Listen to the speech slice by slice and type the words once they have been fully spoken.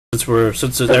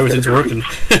Everything's working.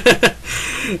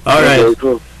 All right, Okay,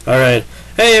 cool. all right.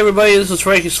 Hey everybody, this is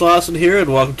Frankie Slauson here,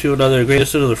 and welcome to another great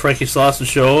edition of the Frankie Slauson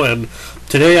Show. And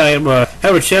today I am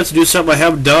having a chance to do something I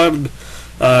haven't done.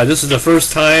 This is the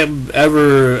first time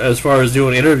ever, as far as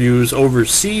doing interviews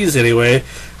overseas. Anyway,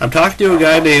 I'm talking to a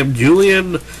guy named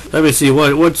Julian. Let me see,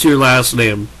 what's your last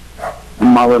name?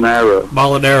 Molinaro.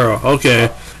 Molinaro.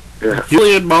 Okay, Yeah.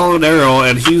 Julian Molinaro,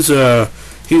 and he's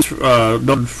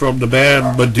known from the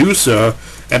band Medusa,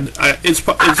 and it's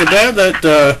a band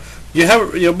that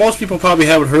most people probably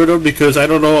haven't heard of, because I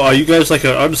don't know, are you guys like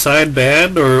an unsigned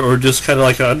band or just kind of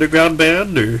like an underground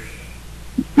band, or?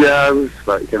 Yeah, I was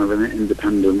like kind of an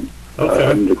independent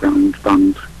underground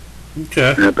band.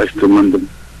 Okay. Based in London.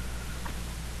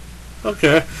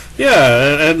 Okay.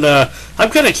 Yeah, and I'm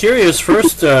kind of curious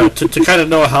first to kind of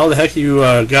know how the heck you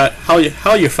how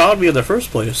you found me in the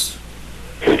first place.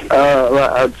 Well,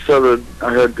 I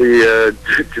heard the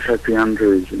Giuseppe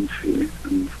Andrews interview,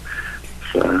 and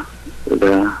so through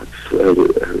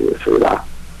that.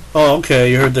 Oh,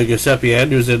 okay. You heard the Giuseppe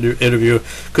Andrews interview,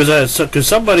 because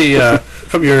somebody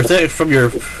from your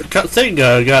thing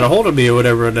got a hold of me or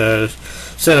whatever, and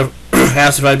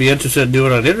asked if I'd be interested in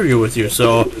doing an interview with you.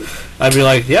 So I'd be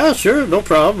like, yeah, sure, no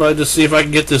problem. I'd just see if I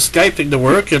can get this Skype thing to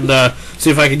work, and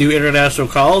see if I can do international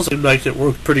calls. It seemed like it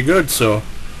worked pretty good, so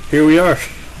here we are.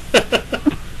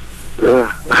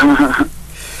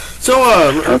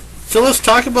 So let's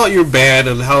talk about your band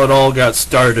and how it all got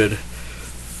started.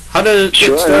 How did it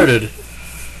get started?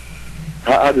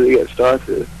 How did it get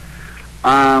started?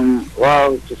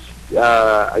 Well, just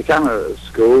I came out of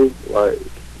school like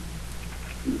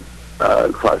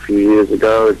quite a few years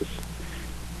ago. I just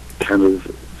kind of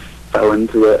fell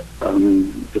into it.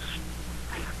 Just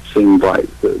seemed like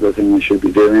the thing I should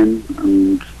be doing,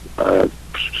 and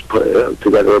just put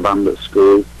together a band at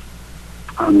school.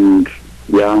 And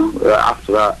yeah,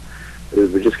 after that,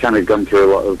 we just kind of gone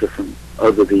through a lot of different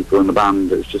other people in the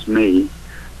band. It's just me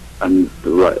and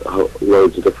like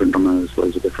loads of different drummers,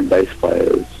 loads of different bass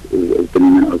players who have been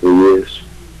in it over the years.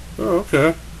 Oh,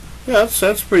 okay. Yeah,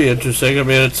 that's pretty interesting. I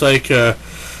mean, it's like it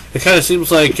kind of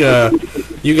seems like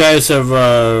you guys have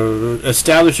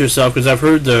established yourself, because I've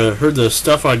heard the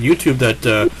stuff on YouTube that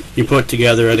you put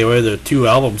together anyway, the 2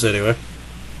 albums anyway.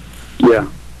 Yeah.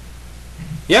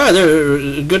 Yeah,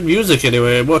 they're good music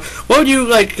anyway. What would you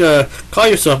like call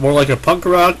yourself? More like a punk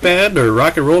rock band or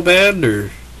rock and roll band,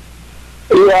 or?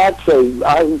 Yeah,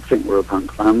 I think we're a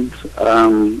punk band.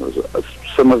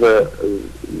 Some of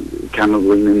it kind of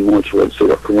leaning more towards the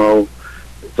rock and roll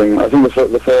thing. I think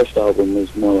the first album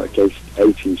was more like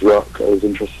 80s rock. I was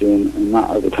interested in that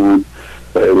at the time,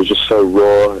 but it was just so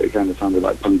raw. It kind of sounded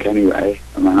like punk anyway.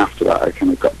 And then after that, I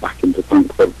kind of got back into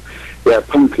punk. But yeah,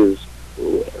 punk is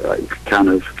like kind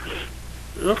of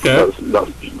okay.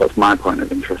 That's my point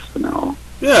of interest in it all.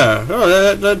 Yeah,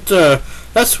 oh,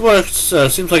 that's what it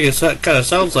seems like. It kind of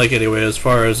sounds like anyway, as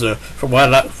far as from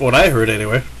what I heard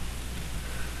anyway.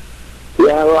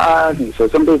 Yeah, well, I think so.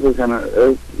 Some people kind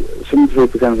of think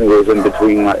it was in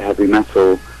between like heavy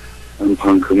metal and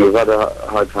punk, and we've had a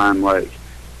hard time like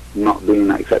not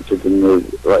being accepted in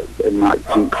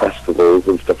punk festivals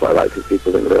and stuff like that, because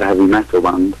people think we're a heavy metal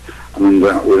band, and then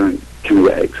we don't kind of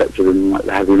get accepted in like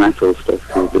the heavy metal stuff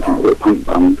because they think we're a punk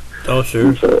band. Oh, sure.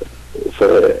 And so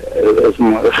it's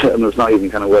more, and it's not even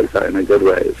kind of worked out in a good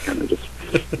way. It's kind of just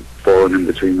falling in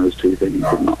between those two things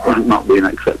and not being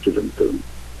accepted into them.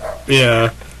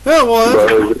 Yeah. Yeah.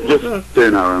 Well, just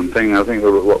doing our own thing. I think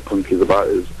what punk is about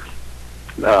is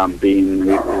doing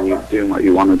what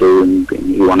you want to do and being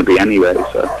you want to be anyway.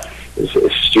 So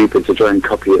it's stupid to try and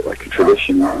copy it like a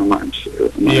tradition. I'm not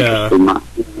interested in that.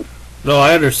 No,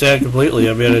 I understand completely.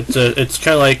 I mean, it's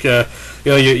kind of like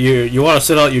you want to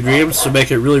set out your dreams to make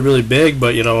it really, really big,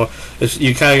 but you kind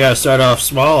of got to start off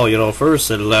small, first,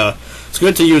 and it's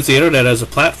good to use the internet as a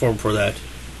platform for that.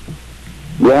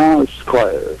 Yeah, it's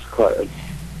quite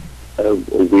a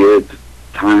weird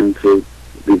time to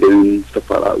be doing stuff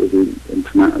like that with the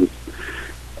internet,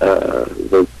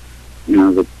 the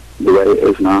way it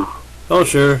is now. Oh,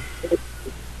 sure.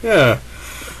 Yeah.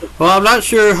 Well, I'm not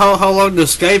sure how long the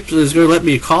Skype is going to let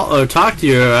me talk to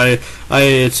you.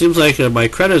 It seems like my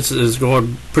credits is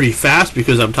going pretty fast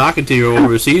because I'm talking to you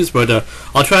overseas. But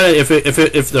I'll try to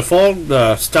if the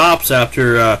phone stops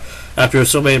after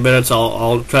so many minutes,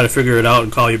 I'll try to figure it out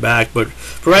and call you back. But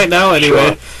for right now,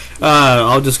 anyway, sure.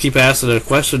 I'll just keep asking a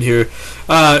question here.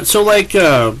 So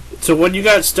when you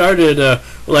got started,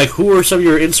 who were some of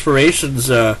your inspirations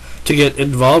to get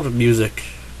involved in music?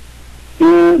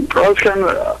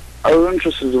 I was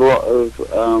interested in a lot of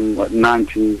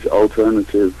 90s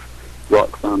alternative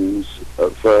rock bands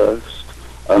at first.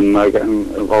 and they're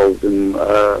getting involved in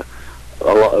a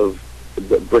lot of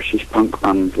the British punk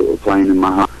bands that were playing in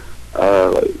my house,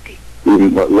 like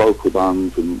even like local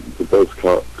bands, and the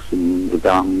Buzzcocks and the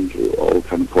Damned all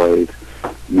kind of played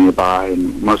nearby,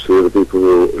 and most of the people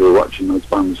who were watching those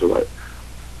bands were like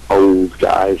old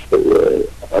guys that were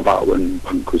about when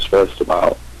punk was first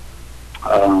about.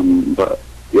 But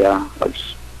yeah, I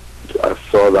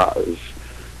saw that as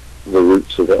the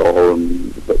roots of it all,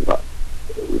 and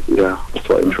that's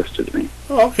what interested me.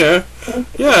 Oh, okay.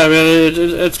 Yeah, I mean,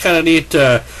 it's kind of neat,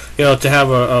 to have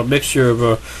a mixture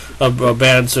of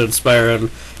bands to inspire, and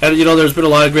there's been a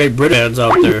lot of great Brit bands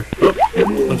out there. Oh,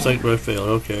 looks like Roy failed.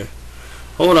 Okay,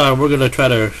 hold on. We're gonna try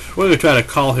to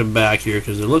call him back here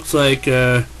because it looks like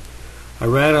I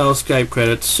ran out of Skype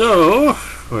credits. So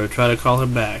we're gonna try to call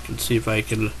him back and see if I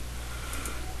can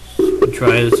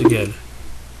try this again.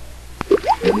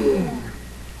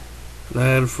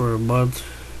 Plan for a month.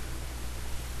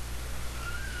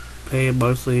 Pay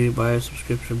monthly, buy a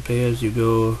subscription, pay as you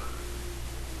go.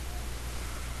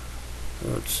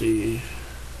 Let's see.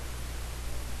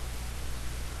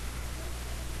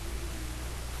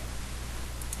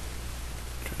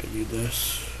 Try to do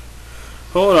this.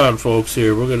 Hold on, folks.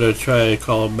 Here, we're gonna try to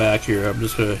call him back here. I'm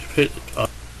just gonna hit.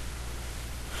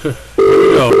 Here we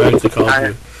go. Back to call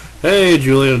you. Hey,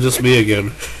 Julian, just me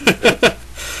again.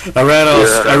 I ran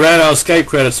out of Skype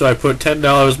credits, so I put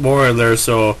 $10 more in there.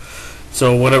 So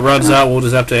when it runs out, we'll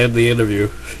just have to end the interview.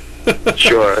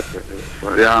 Sure.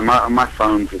 Yeah, my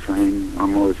phone's the same.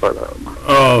 I'm always like that.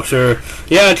 Oh, sure.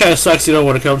 Yeah, it kind of sucks,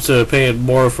 when it comes to paying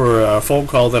more for a phone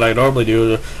call than I normally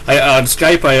do. On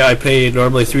Skype, I pay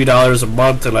normally $3 a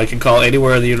month, and I can call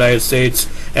anywhere in the United States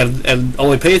and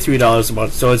only pay $3 a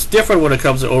month. So it's different when it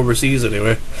comes to overseas,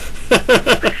 anyway.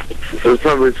 There's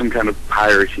probably some kind of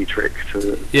piracy trick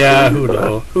to it. Yeah,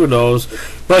 who knows?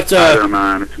 But I don't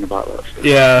know anything about that stuff.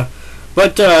 Yeah.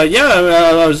 But I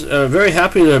was very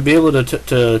happy to be able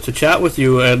to chat with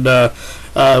you, and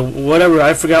whatever,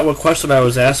 I forgot what question I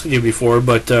was asking you before,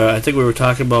 but I think we were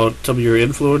talking about some of your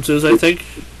influences, I think.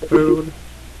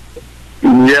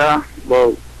 Yeah,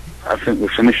 well, I think we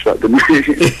finished that, didn't we?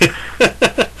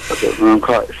 I'm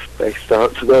quite spaced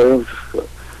out today. I'm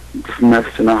just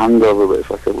nursing a hangover, but it's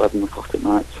like 11 o'clock at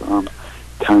night, so I'm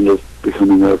kind of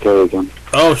becoming okay again.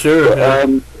 Oh, sure.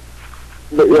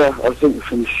 But yeah, I think we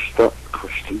finished that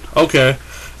question. Okay.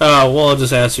 Well, I'll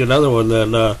just ask you another one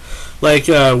then.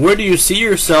 Where do you see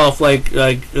yourself, like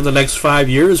in the next 5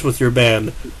 years with your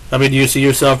band? I mean, do you see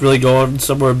yourself really going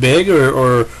somewhere big,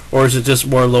 or is it just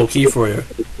more low key for you?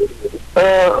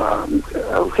 I'm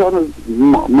kind of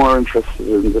more interested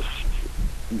in just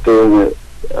doing it,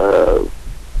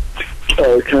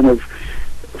 kind of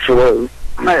for the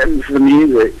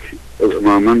music at the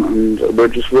moment, and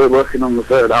we're working on the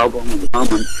third album at the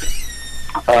moment.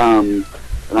 And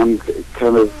I'm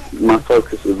kind of, my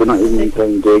focus is we're not even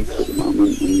playing gigs at the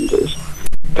moment, and just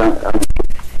I'm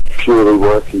purely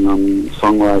working on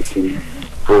songwriting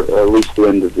for at least the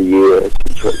end of the year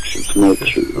to make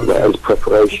sure that as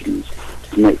preparations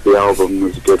to make the album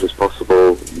as good as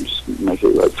possible, just make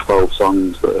it like 12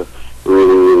 songs that are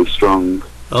really, really strong.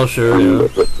 Oh, sure, yeah.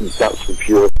 But that's the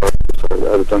pure focus.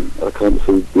 I can't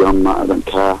see beyond that. I don't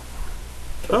care.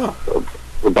 Oh.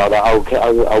 About that,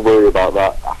 I'll worry about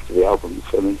that after the album's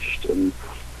finished, and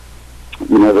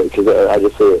because I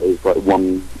just see it as like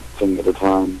one thing at a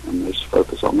time, and just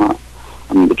focus on that.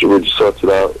 And we just sorted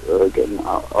out getting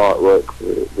artwork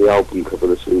for the album cover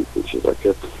this week, which is like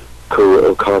a cool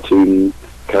little cartoon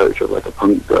character, like a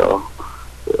punk girl.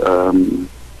 And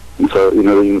so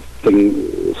the thing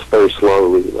is very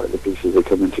slowly, like the pieces are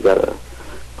coming together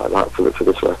like that for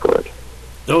this record.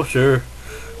 Oh, sure.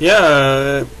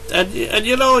 Yeah, and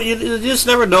you just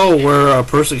never know where a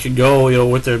person can go,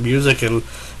 with their music, and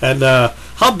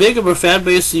how big of a fan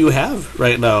base do you have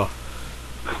right now?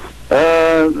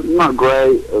 Not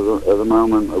great at the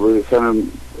moment.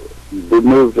 I've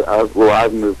moved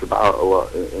about a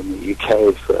lot in the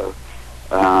UK, so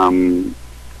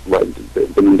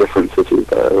been in different cities.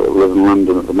 I live in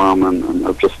London at the moment, and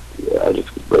I just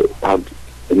had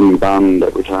a new band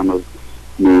every time I've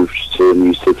moved to a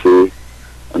new city.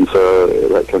 And so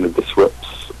that kind of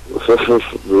disrupts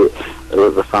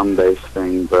the fan base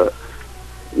thing, but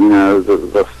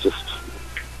that's just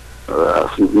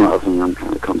that's not a thing I'm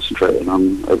kind of concentrating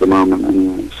on at the moment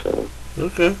anyway. So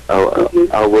okay,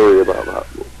 I'll worry about that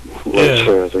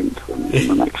later. I think in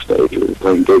the next stage of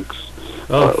playing gigs,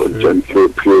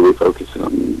 purely focusing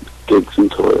on gigs and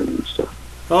touring and stuff.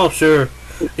 Oh, sure,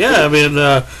 yeah. I mean,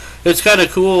 it's kind of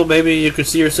cool. Maybe you could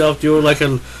see yourself doing like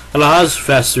an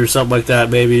Ozfest or something like that,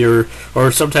 maybe, or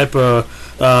some type of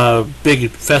big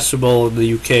festival in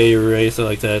the UK or anything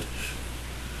like that.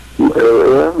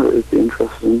 Yeah, it'd be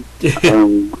interesting.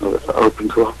 Open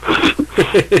to offers.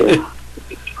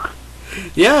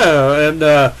 Yeah, and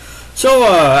so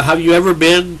have you ever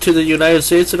been to the United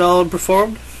States at all and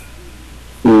performed?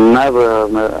 Never.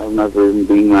 I've never even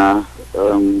been there.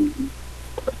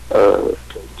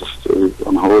 Just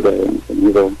on holiday or anything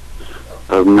either.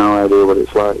 I have no idea what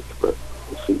it's like, but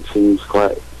it seems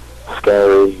quite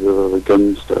scary with all the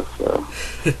gun stuff.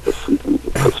 It's something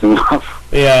that puts me off.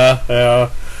 Yeah, yeah.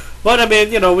 But I mean,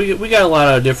 we got a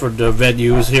lot of different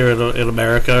venues here in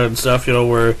America and stuff.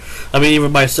 Where I mean,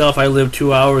 even myself, I live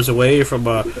 2 hours away from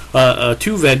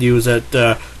two venues that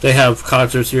they have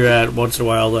concerts here at once in a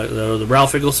while. The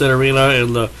Ralph Eggleston Arena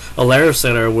and the Alaris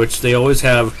Center, which they always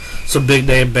have some big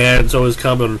name bands always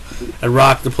come and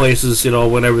rock the places,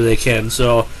 whenever they can.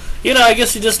 So, I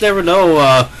guess you just never know.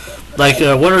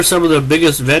 What are some of the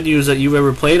biggest venues that you've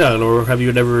ever played on, or have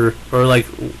you never, or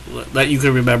that you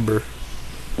can remember?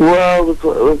 Well, we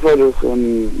played at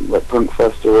some punk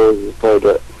festivals. We played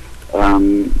at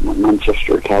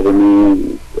Manchester Academy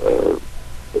and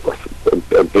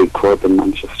a big club in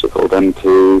Manchester called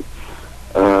M2.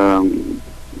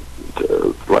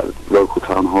 Local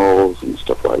town halls and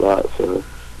stuff like that. So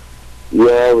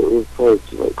yeah, we've played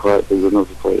quite. We've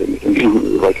never played anything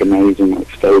amazing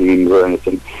stadiums or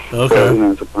anything. Okay.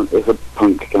 So, it's a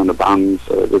punk kind of band,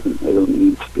 so it doesn't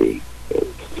need to be.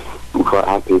 I'm quite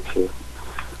happy to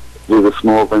do the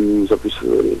small venues,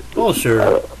 obviously. Oh,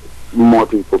 sure. More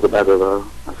people, the better, though.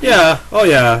 Yeah. Oh,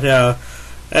 yeah.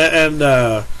 And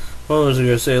what was I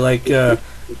going to say?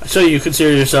 So you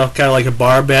consider yourself kind of like a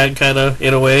bar band, kind of,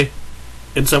 in a way?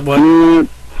 In some way?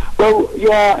 Well,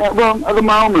 yeah. Well, at the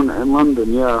moment in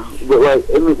London, yeah. But,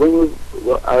 we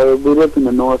lived in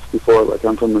the north before.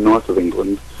 I'm from the north of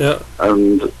England. Yeah.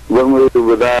 And when we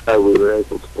were there, we were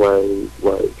able to play,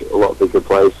 a lot bigger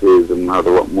places and had a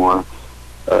lot more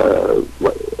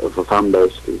of a fan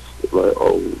base, because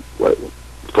all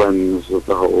friends of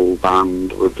the whole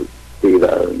band would be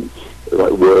there, and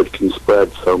word can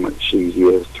spread so much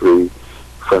easier through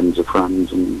friends of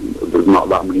friends, and there's not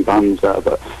that many bands there.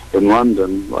 But in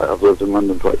London, I've lived in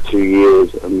London for 2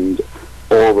 years, and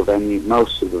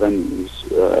most of the venues,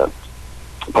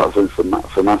 apart from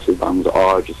for massive bands,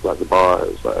 are just the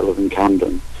bars. I live in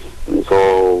Camden, and it's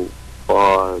all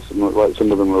bars, and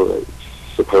some of them are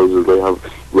supposedly have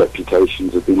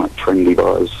reputations of being trendy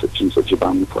bars, such and such a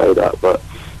band played at, but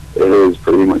it is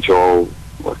pretty much all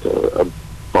a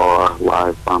bar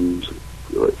live band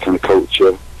kind of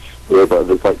culture. Yeah, but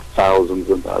there's thousands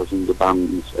and thousands of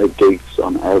bands at gigs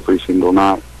on every single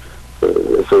night. So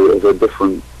it's a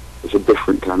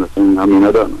different kind of thing. I mean,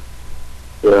 I don't know.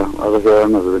 Yeah, I've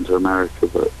never been to America,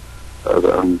 but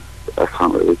I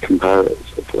can't really compare it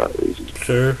for that reason.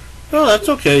 Sure. No, that's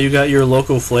okay. You got your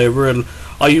local flavor, and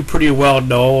are you pretty well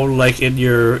known, in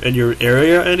your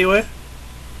area anyway?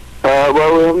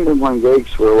 Well, we haven't been playing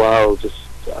gigs for a while. Just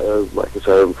like I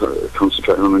said, I'm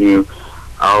concentrating on the new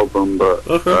album. But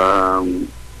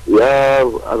yeah,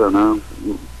 I don't know.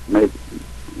 Maybe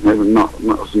not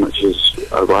as much as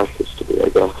I'd like us to be, I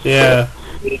guess. Yeah.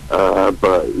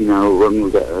 But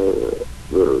when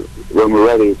we're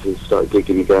ready to start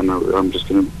gigging again, I'm just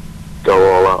going to go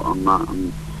all out on that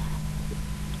and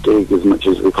gig as much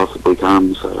as we possibly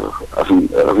can. So I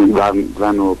think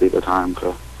then will be the time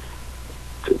to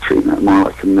treat it more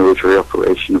like a military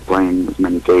operation of playing as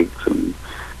many gigs and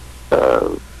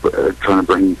trying to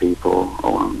bring people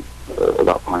along at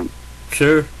that point.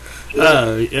 Sure.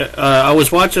 I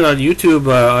was watching on YouTube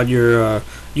on your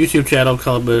YouTube channel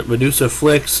called Medusa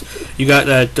Flicks. You got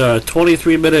that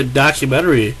 23-minute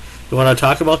documentary. You want to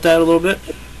talk about that a little bit?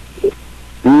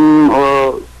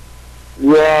 Well,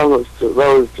 yeah, that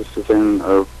was just a thing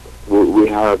of we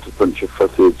had a bunch of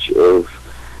footage of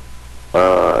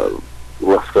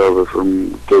left over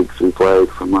from gigs we played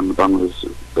from when the band was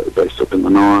based up in the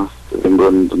north of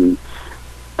England, and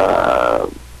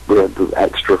we had the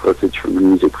extra footage from the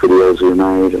music videos we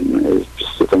made, and it was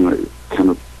just a thing that kind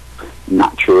of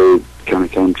naturally kind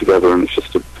of came together, and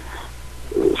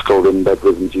it's called In Bed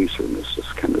with Medusa, and it's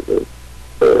just kind of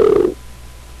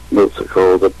what's it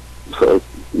called, a sort of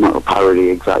not a parody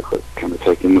exactly, kind of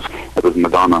taking this with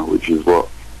Madonna, which is what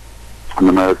in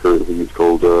America I think it's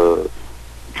called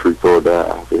Truth or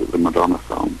Dare, the Madonna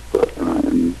film, but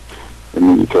in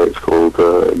the UK it's called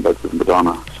In Bed with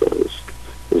Madonna. So it's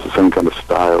the same kind of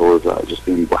style as that, just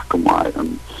being black and white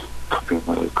and copying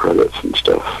the credits and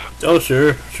stuff. Oh,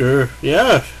 sure,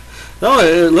 yeah. No,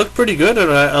 it looked pretty good,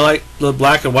 and I like the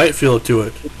black and white feel to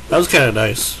it. That was kind of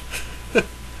nice.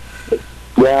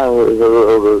 Yeah, Yeah,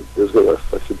 there's got a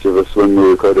footage of us when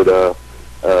we recorded our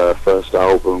first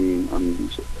album, and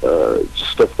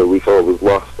just stuff that we thought was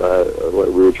lost. Like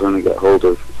we were trying to get hold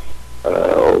of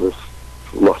all this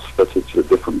lost footage that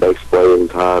different bass players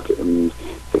had and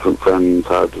different friends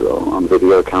had on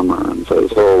video camera, and so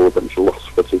it's all a bunch of lost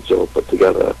footage all put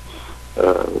together,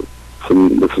 with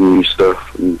some new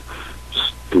stuff, and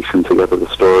just piecing together the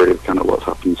story of kind of what's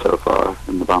happened so far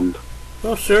in the band.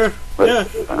 Oh, sure. Like, yeah.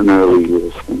 An early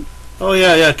years thing. Oh,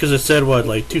 yeah, because it said, what,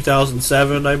 like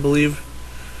 2007, I believe?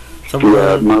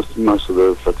 Yeah, most of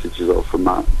the footage is all from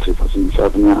that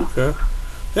 2007. Yeah. Okay.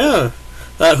 Yeah.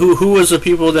 Who was the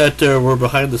people that were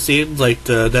behind the scenes, like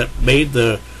that made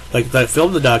that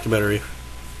filmed the documentary?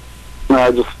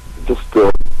 No, just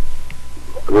the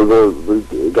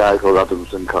guy called Adam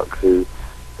Simcox who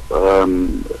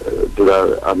did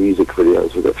our music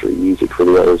videos. We got 3 music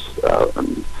videos out,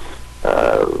 and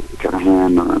kind of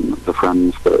him and the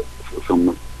friends that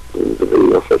filmed the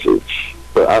video footage.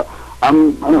 But I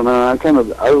don't know. I kind of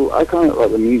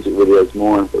like the music videos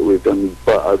more that we've done.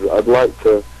 But I'd like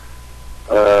to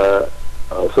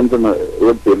something that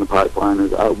would be in the pipeline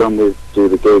is when we do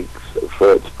the gigs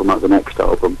to promote the next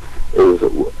album. Is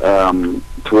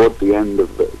toward the end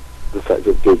of the set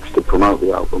of gigs to promote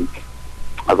the album.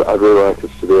 I'd really like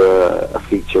us to do a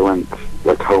feature length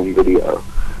like home video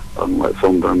on like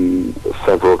filmed on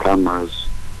several cameras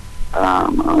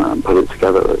and put it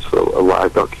together as a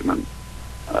live document.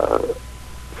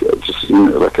 Just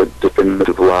like a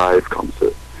definitive live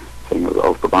concert thing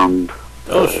of the band.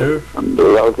 Oh, sure. And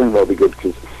I think that'll be good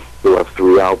because we'll have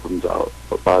 3 albums out,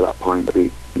 but by that point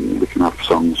we can have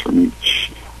songs from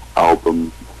each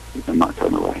album in that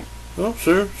kind of way. Oh,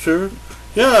 sure.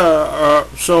 Yeah,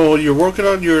 so you're working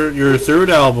on your 3rd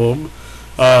album.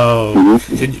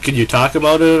 Can you talk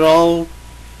about it at all?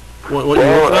 What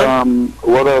you're working on?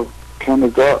 What I've kind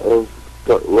of got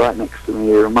right next to me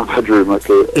here in my bedroom, like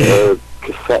a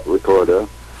cassette recorder.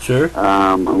 Sure.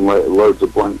 And loads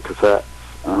of blank cassettes.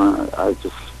 I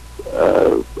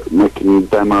just making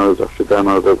demos after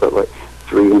demos. I've got like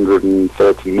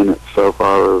 330 minutes so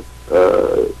far of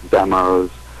demos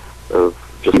of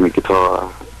just my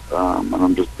guitar, and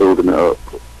I'm just building it up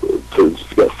to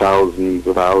just get thousands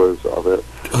of hours of it.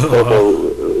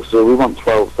 So we want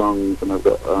 12 songs, and I've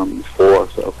got 4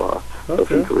 so far. Okay. I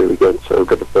think are really good. So I've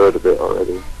got a third of it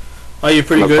already. Are you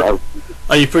pretty good?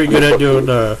 Are you pretty good at doing?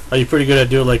 Are you pretty good at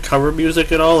doing like cover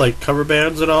music and all, like cover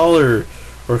bands and all, or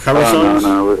cover songs?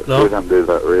 No, we don't do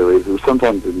that really.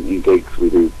 Sometimes in gigs we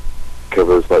do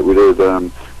covers. Like we did.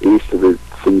 We used to do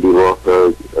Cyndi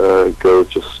Lauper, Girls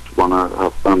Just Wanna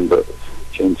Have Fun, but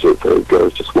changed it to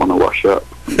Girls Just Wanna Wash Up.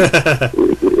 we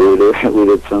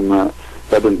did some.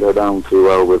 That didn't go down too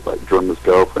well with like drummers'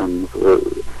 girlfriends.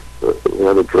 We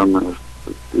had a drummer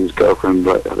whose girlfriend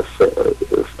like had a fit at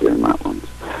us doing that one.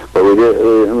 But we did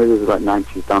like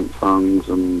 90s dance songs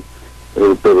and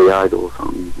Billy Idol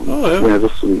songs. And,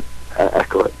 just some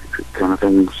eclectic kind of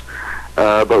things.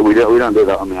 But we don't do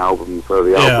that on the album. So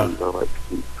the albums are like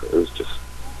it was just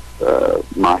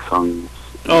my songs.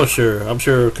 Oh sure, I'm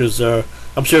sure because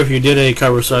I'm sure if you did any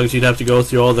cover songs, you'd have to go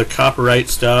through all the copyright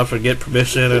stuff and get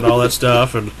permission and all that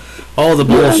stuff and all the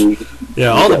bullshit.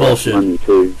 Yeah, all the bullshit. Money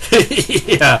too.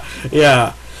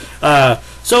 yeah.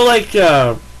 So like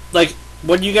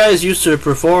when you guys used to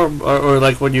perform, or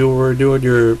like when you were doing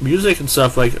your music and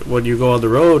stuff, like when you go on the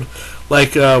road,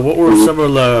 like what were some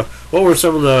of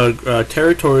the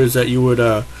territories that you would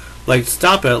like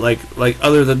stop at, like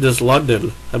other than just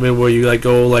London? I mean, where you like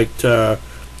go like to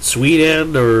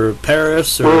Sweden or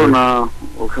Paris? Or? Oh no,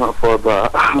 we can't afford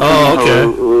that. Oh, okay.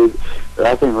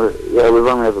 I think we've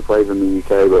only ever played in the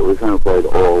UK, but we've kind of played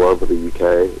all over the UK.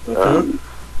 Okay.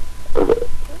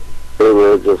 It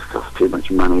would just cost too much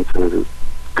money to just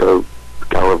go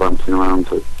gallivanting around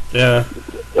to. Yeah.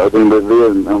 I think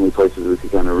the only places we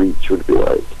could kind of reach would be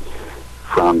like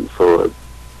France or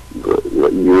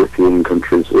like European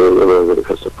countries where it would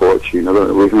cost a fortune.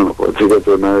 We can afford to go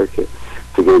to America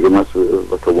to gig, and that's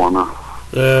like a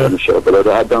one-off kind of show. But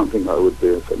I don't think that would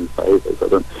do us any favours. I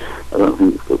don't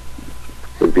think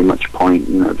there'd be much point,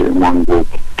 doing one gig.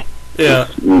 Yeah.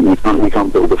 You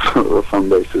can't build a fan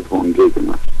base with one gig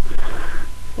unless.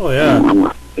 Oh yeah.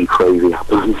 Unless something crazy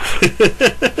happens.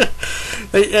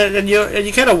 and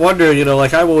you kind of wonder,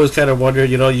 like I've always kind of wondered,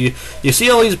 you see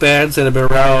all these bands that have been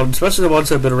around, especially the ones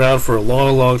that have been around for a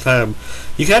long, long time.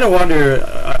 You kind of wonder,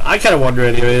 I kind of wonder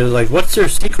anyway, like what's their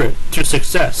secret to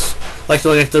success? Like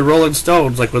the Rolling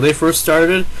Stones, like when they first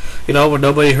started, when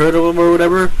nobody heard of them or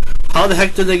whatever. how the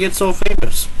heck did they get so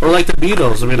famous? Or like the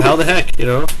Beatles, I mean, how the heck, you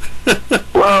know?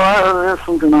 Well, that's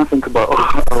something I think about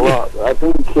a lot. I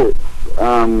think it's,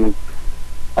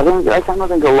 I kind of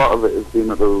think a lot of it is being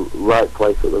at the right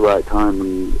place at the right time,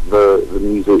 and the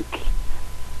music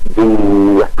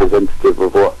being representative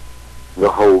of what the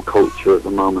whole culture at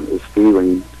the moment is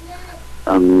feeling,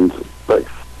 and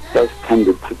that's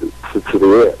tended to be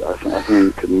it. I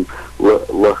think, and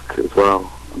luck as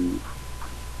well. And,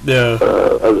 yeah.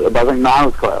 but I think now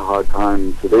it's quite a hard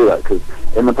time to do that, because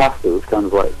in the past it was kind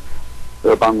of like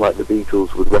a band like the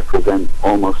Beatles would represent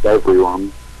almost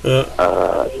everyone, and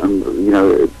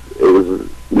it was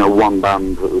one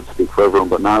band that would speak for everyone.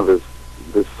 But now there's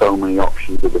so many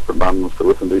options of different bands to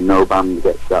listen to. No band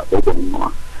gets that big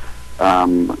anymore.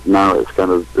 Now it's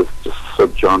kind of just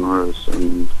subgenres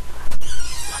and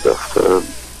stuff. So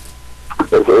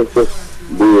it's just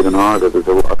weird and hard. I think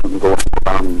there's a lot of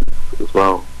bands as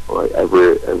well. Like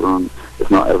everyone, if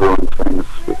not everyone's famous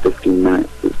for 15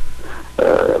 minutes.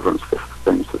 Everyone's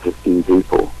famous for 15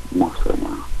 people, more so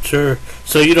now. Sure.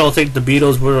 So you don't think the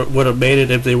Beatles would have made it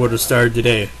if they would have started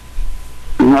today?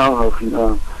 No.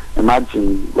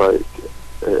 Imagine, like,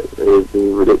 it would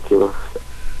be ridiculous.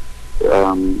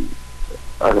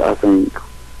 I think,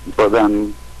 but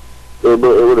then it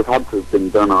would have had to have been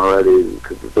done already,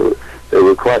 because they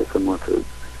were quite similar to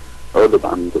other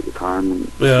bands at the time, and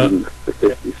the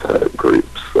 50s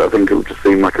groups. I think it would just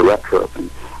seem like a retro thing.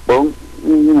 Well,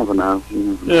 you never know.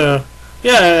 Yeah,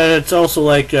 and it's also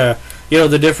like the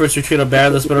difference between a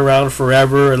band that's been around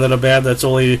forever and then a band that's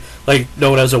only like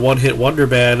known as a one-hit wonder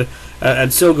band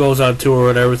and still goes on tour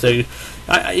and everything.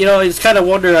 It's kind of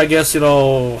wonder, I guess,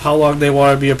 how long they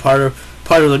want to be a part of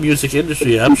the music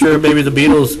industry. I'm sure maybe the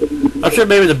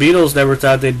Beatles never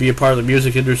thought they'd be a part of the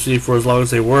music industry for as long as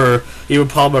they were. Even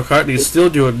Paul McCartney's still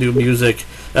doing new music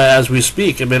as we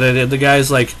speak. I mean, and the guy's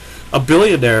like a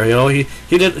billionaire. He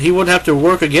wouldn't have to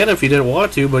work again if he didn't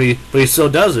want to, but he still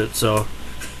does it. So.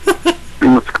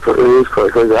 It is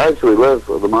quite crazy. I actually live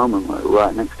at the moment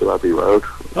right next to Abbey Road.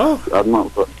 Oh. I'm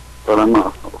not a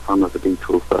fan of the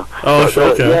Beatles, though. Oh,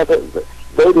 sure, okay. Yeah,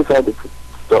 they decided to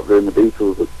stop doing the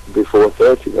Beatles before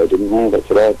 30, though, didn't they? That's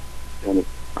what I kind of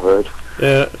heard.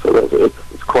 Yeah. So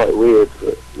it's quite weird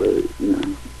that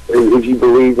if you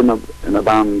believe in a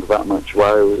band that much,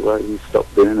 why you stop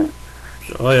doing it?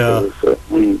 Oh yeah. At a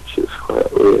certain age, it's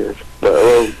quite weird. But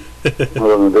I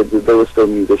don't know. They were still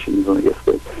musicians, and I guess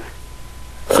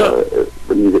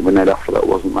the music we made after that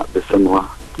wasn't that dissimilar.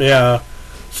 Yeah.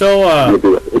 So maybe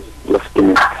it's less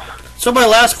gimmicks. So my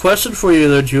last question for you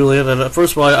there, Julian, and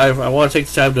first of all, I want to take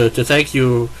the time to thank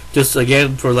you just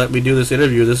again for letting me do this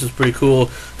interview. This is pretty cool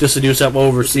just to do something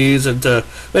overseas and to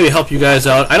maybe help you guys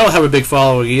out. I don't have a big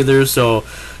following either, so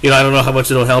I don't know how much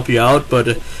it'll help you out, but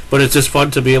it's just fun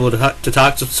to be able to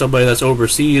talk to somebody that's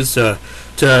overseas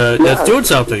that's doing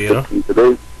something, To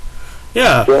do.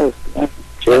 Yeah.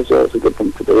 Cheers, that's a good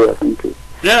thing to do, I think.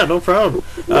 Yeah, no problem.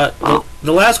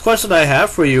 The last question I have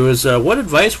for you is, what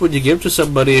advice would you give to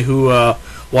somebody who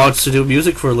wants to do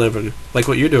music for a living, like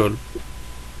what you're doing?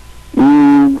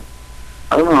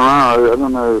 I don't know. I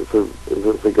don't know if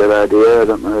it's a good idea. I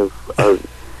don't know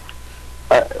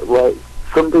if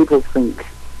some people think.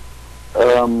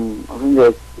 I think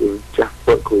it was Jeff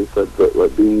Buckley said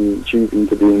that choosing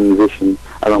to be a musician.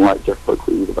 I don't like Jeff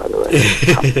Buckley either, by the way.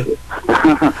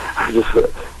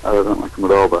 I don't like him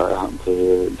at all, but I happen to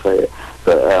hear him say it.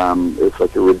 But it's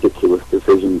like a ridiculous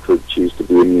decision to choose to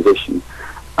be a musician.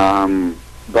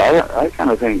 But I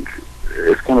kind of think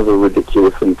it's kind of a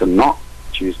ridiculous thing to not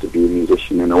choose to be a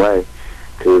musician in a way,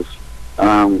 because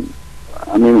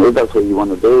if that's what you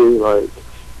want to do, like,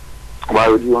 why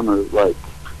would you want to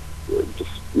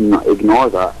just not ignore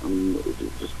that and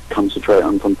just concentrate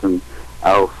on something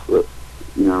else that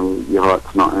your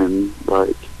heart's not in?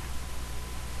 Like,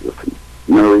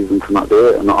 no reason to not do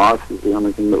it, and the art is the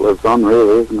only thing that lives on,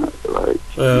 really, isn't it? Like,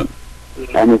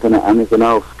 anything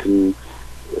else can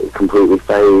completely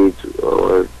fade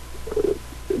or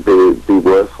be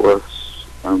worthless.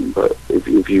 But if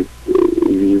you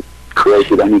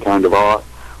created any kind of art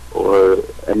or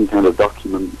any kind of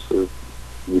documents of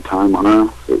your time on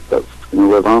Earth, that's going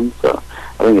to live on. So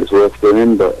I think it's worth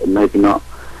doing, but maybe not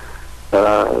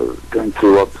going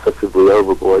too obsessively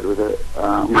overboard with it,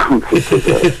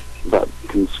 because that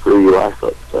can screw your life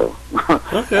up. So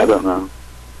okay. I don't know.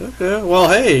 Okay. Well,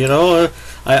 hey,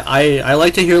 I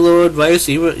like to hear a little advice,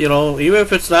 even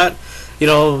if it's not,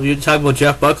 you talk about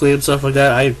Jeff Buckley and stuff like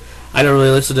that. I don't really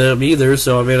listen to him either,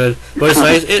 so but it's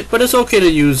nice. But it's okay to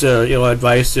use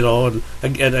advice, and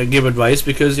give advice,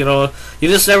 because you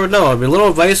just never know. I mean, a little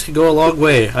advice can go a long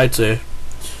way, I'd say.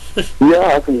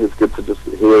 Yeah, I think it's good to just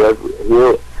hear.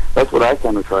 That's what I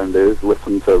kind of try and do, is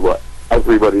listen to what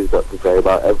everybody's got to say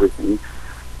about everything,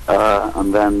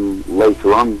 and then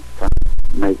later on kind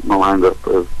of make my mind up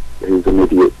of who's an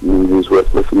idiot and who's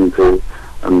worth listening to,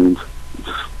 and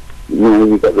just,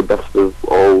 you get the best of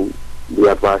all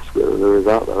the advice that there is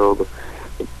out there, all the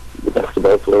best of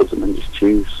both worlds, and then just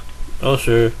choose. Oh,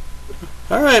 sure.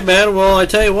 All right, man. Well, I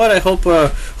tell you what. I hope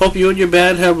you and your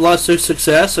band have lots of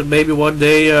success, and maybe one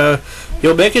day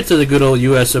you'll make it to the good old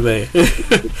USMA.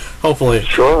 Hopefully.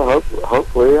 Sure.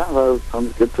 Hopefully, yeah. That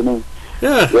sounds good to me.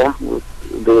 Yeah. Yeah. We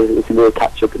can do a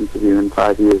catch-up interview in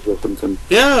 5 years or something.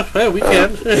 Yeah, we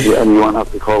can. And you won't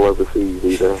have to call overseas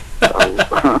either.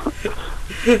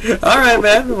 All right,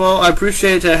 man. Well, I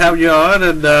appreciate having you on,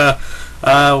 and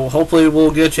hopefully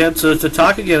we'll get a chance to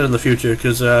talk again in the future.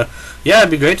 Because yeah,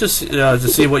 it'd be great to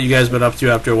see what you guys have been up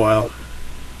to after a while.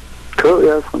 Cool.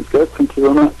 Yeah, sounds good. Thank you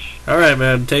very much. All right,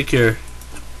 man. Take care.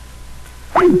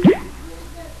 And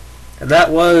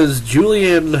that was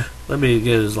Julian. Let me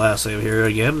get his last name here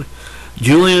again.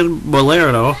 Julian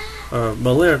Molerno,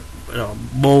 Molinario.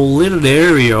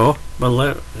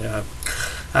 Yeah,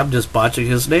 I'm just botching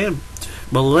his name.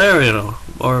 Molerno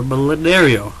or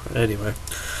Molinario. Anyway,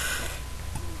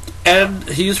 and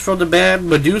he's from the band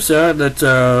Medusa, and that's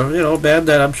band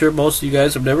that I'm sure most of you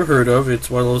guys have never heard of. It's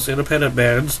one of those independent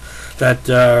bands that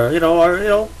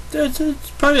it's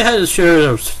probably had its share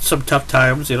of some tough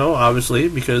times, obviously,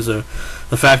 because of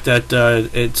the fact that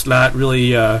it's not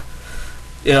really a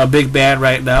big band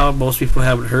right now. Most people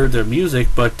haven't heard their music,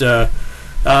 but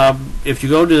if you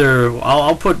go to their,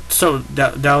 I'll put some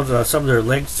down some of their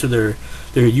links to their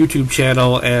YouTube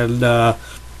channel and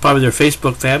probably their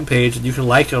Facebook fan page, and you can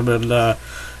like them. And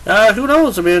who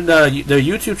knows? I mean, their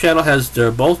YouTube channel has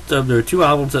both of their 2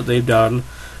 albums that they've done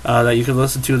that you can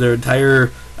listen to their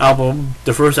entire album.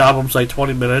 The first album's like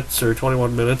 20 minutes or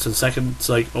 21 minutes, and second's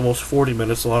like almost 40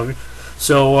 minutes long.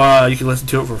 So you can listen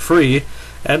to it for free.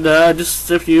 And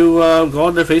just if you go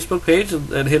on their Facebook page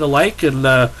and hit a like, and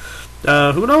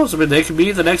who knows? I mean, they could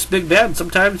be the next big band.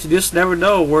 Sometimes you just never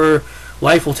know where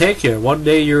life will take you. One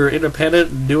day you're independent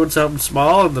and doing something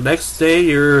small, and the next day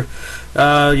you're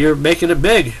making it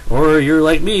big. Or you're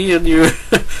like me and you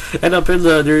end up in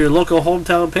your local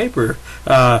hometown paper.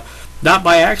 Not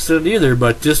by accident either,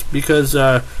 but just because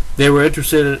they were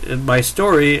interested in my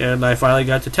story, and I finally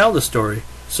got to tell the story.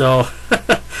 So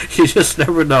you just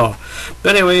never know.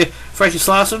 But anyway, Frankie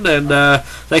Slauson, and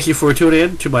thank you for tuning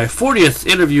in to my 40th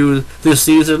interview this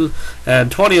season,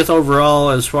 and 20th overall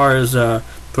as far as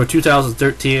for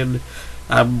 2013.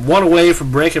 I'm one away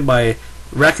from breaking my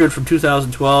record from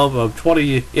 2012 of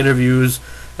 20 interviews,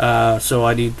 so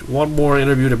I need one more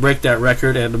interview to break that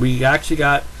record, and we actually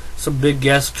got some big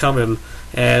guests coming,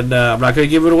 and I'm not going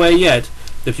to give it away yet.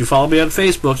 If you follow me on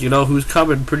Facebook, you know who's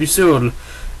coming pretty soon.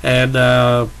 And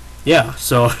yeah,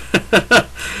 so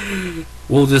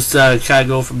we'll just kind of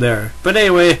go from there. But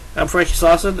anyway, I'm Frankie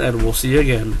Slauson, and we'll see you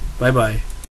again. Bye bye.